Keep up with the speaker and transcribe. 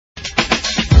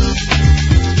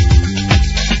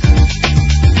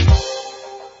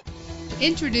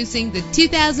Introducing the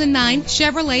 2009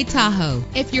 Chevrolet Tahoe.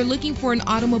 If you're looking for an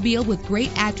automobile with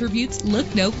great attributes,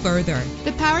 look no further.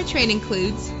 The powertrain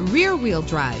includes rear-wheel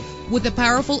drive with a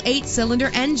powerful 8-cylinder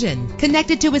engine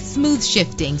connected to a smooth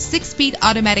shifting 6-speed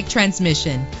automatic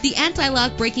transmission. The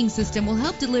anti-lock braking system will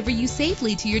help deliver you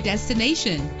safely to your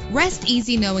destination. Rest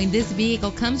easy knowing this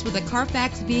vehicle comes with a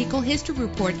Carfax Vehicle History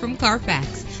Report from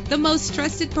Carfax, the most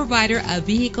trusted provider of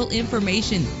vehicle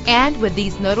information. And with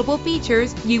these notable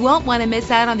features, you won't want to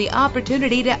miss out on the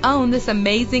opportunity to own this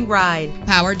amazing ride.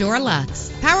 Power door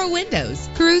locks, power windows,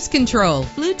 cruise control,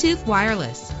 Bluetooth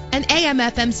wireless, an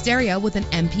AM/FM stereo with an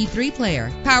MP3 player,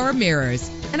 power mirrors,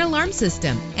 an alarm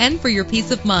system. And for your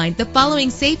peace of mind, the following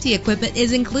safety equipment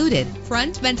is included: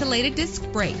 front ventilated disc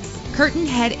brakes, curtain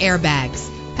head airbags,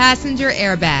 passenger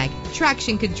airbag,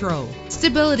 traction control,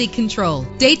 stability control,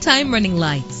 daytime running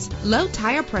lights, low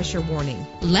tire pressure warning.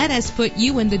 Let us put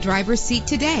you in the driver's seat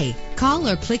today. Call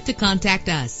or click to contact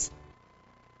us.